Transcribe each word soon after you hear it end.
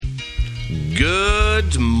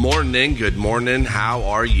Good morning. How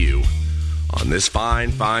are you on this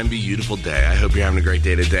fine, beautiful day? I hope you're having a great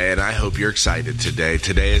day today, and I hope you're excited today.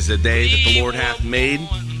 Today is the day that the Lord hath made.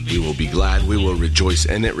 We will be glad. We will rejoice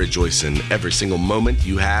in it. Rejoice in every single moment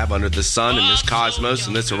you have under the sun, in this cosmos,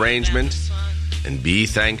 in this arrangement. And be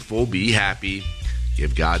thankful, be happy.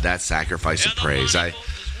 Give God that sacrifice of praise. I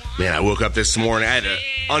woke up this morning. I had an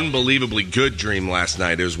unbelievably good dream last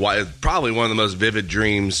night. It was probably one of the most vivid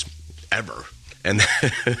dreams ever. And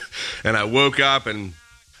I woke up and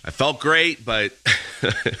I felt great, but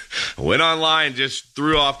I went online and just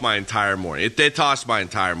threw off my entire morning. It tossed my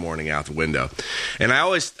entire morning out the window. And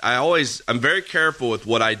I'm very careful with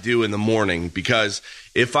what I do in the morning, because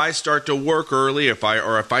if I start to work early, if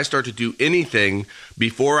I start to do anything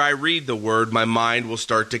before I read the word, my mind will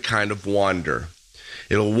start to kind of wander.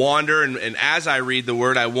 It'll wander, and as I read the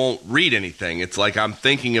word, I won't read anything. It's like I'm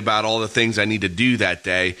thinking about all the things I need to do that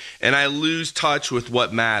day, and I lose touch with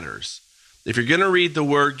what matters. If you're going to read the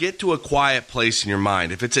word, get to a quiet place in your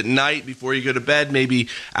mind. If it's at night before you go to bed, maybe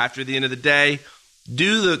after the end of the day,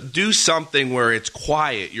 do something where it's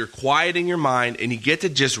quiet. You're quieting your mind, and you get to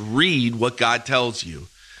just read what God tells you.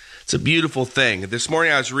 It's a beautiful thing. This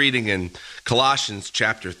morning I was reading in Colossians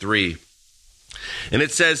chapter 3. And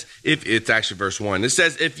it says, it's actually verse 1, it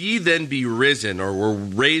says, "If ye then be risen or were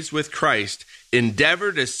raised with Christ,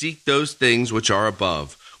 endeavor to seek those things which are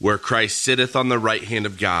above, where Christ sitteth on the right hand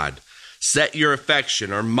of God. Set your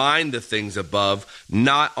affection or mind the things above,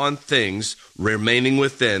 not on things remaining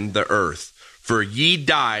within the earth. For ye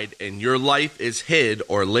died, and your life is hid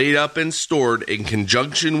or laid up and stored in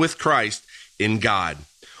conjunction with Christ in God.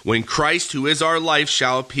 When Christ, who is our life,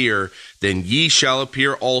 shall appear, then ye shall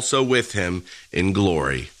appear also with him in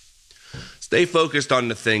glory." Stay focused on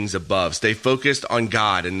the things above. Stay focused on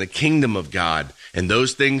God and the kingdom of God, and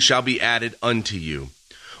those things shall be added unto you.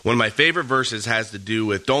 One of my favorite verses has to do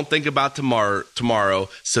with, don't think about tomorrow.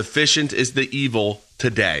 Sufficient is the evil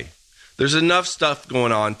today. There's enough stuff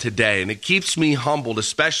going on today, and it keeps me humbled,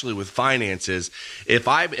 especially with finances.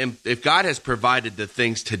 If God has provided the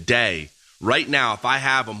things today, right now, if I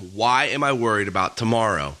have them, why am I worried about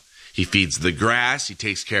tomorrow? He feeds the grass. He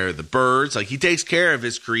takes care of the birds. He takes care of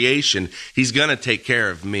his creation. He's going to take care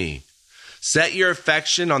of me. Set your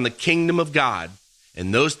affection on the kingdom of God,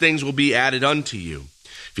 and those things will be added unto you.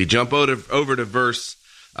 If you jump over to verse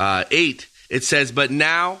 8, it says, "But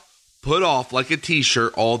now put off like a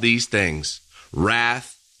t-shirt all these things: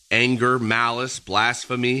 wrath, anger, malice,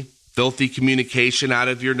 blasphemy, filthy communication out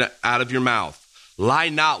of your mouth. Lie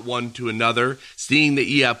not one to another, seeing that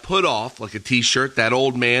ye have put off, like a t-shirt, that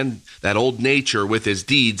old man, that old nature with his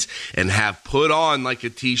deeds, and have put on like a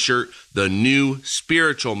t-shirt the new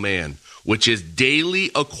spiritual man, which is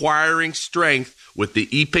daily acquiring strength with the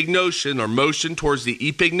epignotion, or motion towards the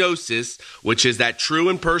epignosis, which is that true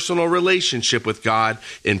and personal relationship with God,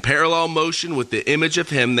 in parallel motion with the image of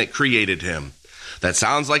him that created him." That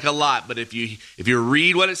sounds like a lot, but if you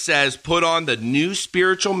read what it says, put on the new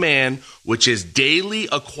spiritual man, which is daily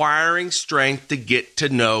acquiring strength to get to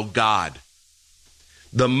know God.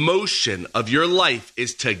 The motion of your life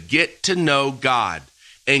is to get to know God.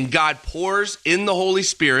 And God pours in the Holy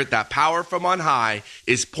Spirit, that power from on high,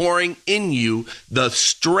 is pouring in you the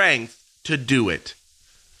strength to do it.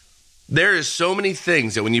 There is so many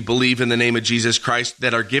things that when you believe in the name of Jesus Christ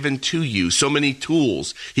that are given to you, so many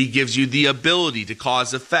tools. He gives you the ability to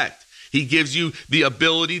cause effect. He gives you the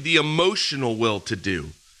ability, the emotional will to do.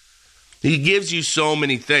 He gives you so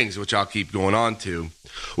many things, which I'll keep going on to.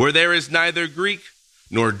 "Where there is neither Greek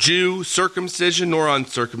nor Jew, circumcision nor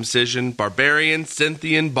uncircumcision, barbarian,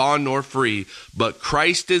 Scythian, bond nor free, but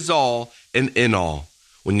Christ is all and in all."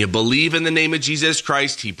 When you believe in the name of Jesus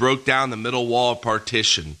Christ, he broke down the middle wall of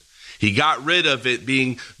partition. He got rid of it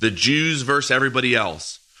being the Jews versus everybody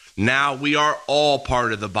else. Now we are all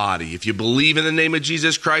part of the body. If you believe in the name of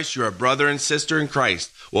Jesus Christ, you're a brother and sister in Christ.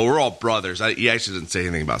 Well, we're all brothers. He actually doesn't say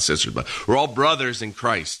anything about sisters, but we're all brothers in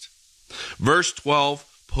Christ. Verse 12,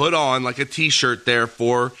 "Put on like a t-shirt,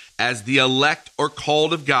 therefore, as the elect or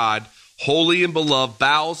called of God, holy and beloved,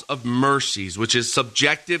 bowels of mercies," which is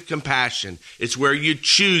subjective compassion. It's where you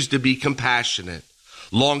choose to be compassionate.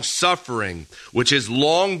 "Long-suffering," which is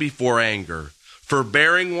long before anger.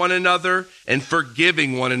 "Forbearing one another and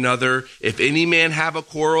forgiving one another, if any man have a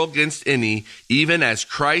quarrel against any, even as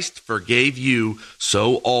Christ forgave you,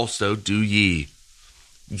 so also do ye."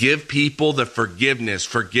 Give people the forgiveness.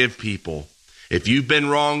 Forgive people. If you've been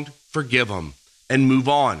wronged, forgive them and move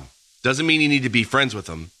on. Doesn't mean you need to be friends with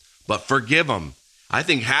them, but forgive them. I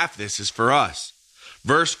think half this is for us.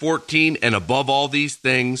 Verse 14, "And above all these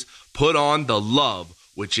things, put on the love,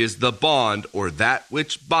 which is the bond or that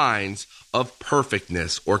which binds of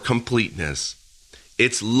perfectness or completeness.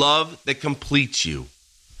 It's love that completes you.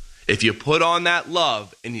 If you put on that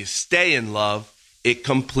love and you stay in love, it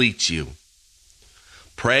completes you.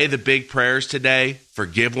 Pray the big prayers today.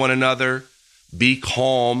 Forgive one another. Be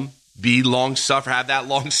calm. Be long-suffering. Have that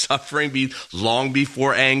long-suffering. Be long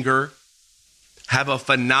before anger. Have a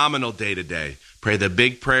phenomenal day today. Pray the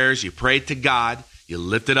big prayers. You pray to God. You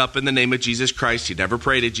lift it up in the name of Jesus Christ. You never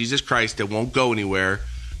pray to Jesus Christ. It won't go anywhere.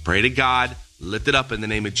 Pray to God. Lift it up in the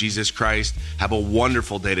name of Jesus Christ. Have a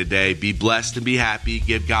wonderful day today. Be blessed and be happy.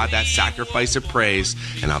 Give God that sacrifice of praise.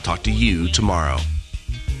 And I'll talk to you tomorrow.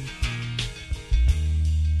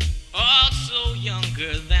 Also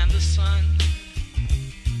younger than the sun.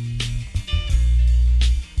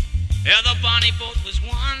 Yeah, the bonnie boat was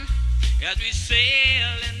one as we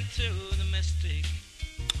sail into the mystic.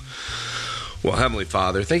 Well, Heavenly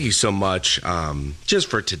Father, thank you so much just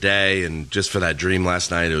for today and just for that dream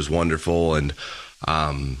last night. It was wonderful. And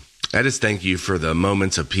I just thank you for the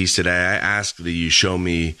moments of peace today. I ask that you show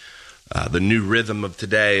me the new rhythm of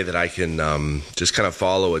today, that I can just kind of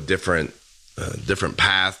follow a different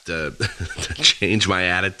path to change my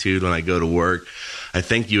attitude when I go to work. I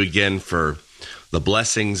thank you again for the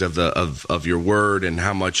blessings of your word and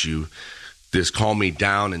how much you just calm me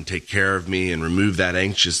down and take care of me and remove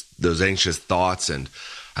those anxious thoughts. And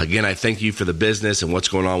again, I thank you for the business and what's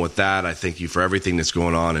going on with that. I thank you for everything that's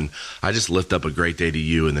going on. And I just lift up a great day to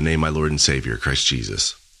you in the name of my Lord and Savior, Christ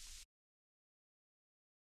Jesus.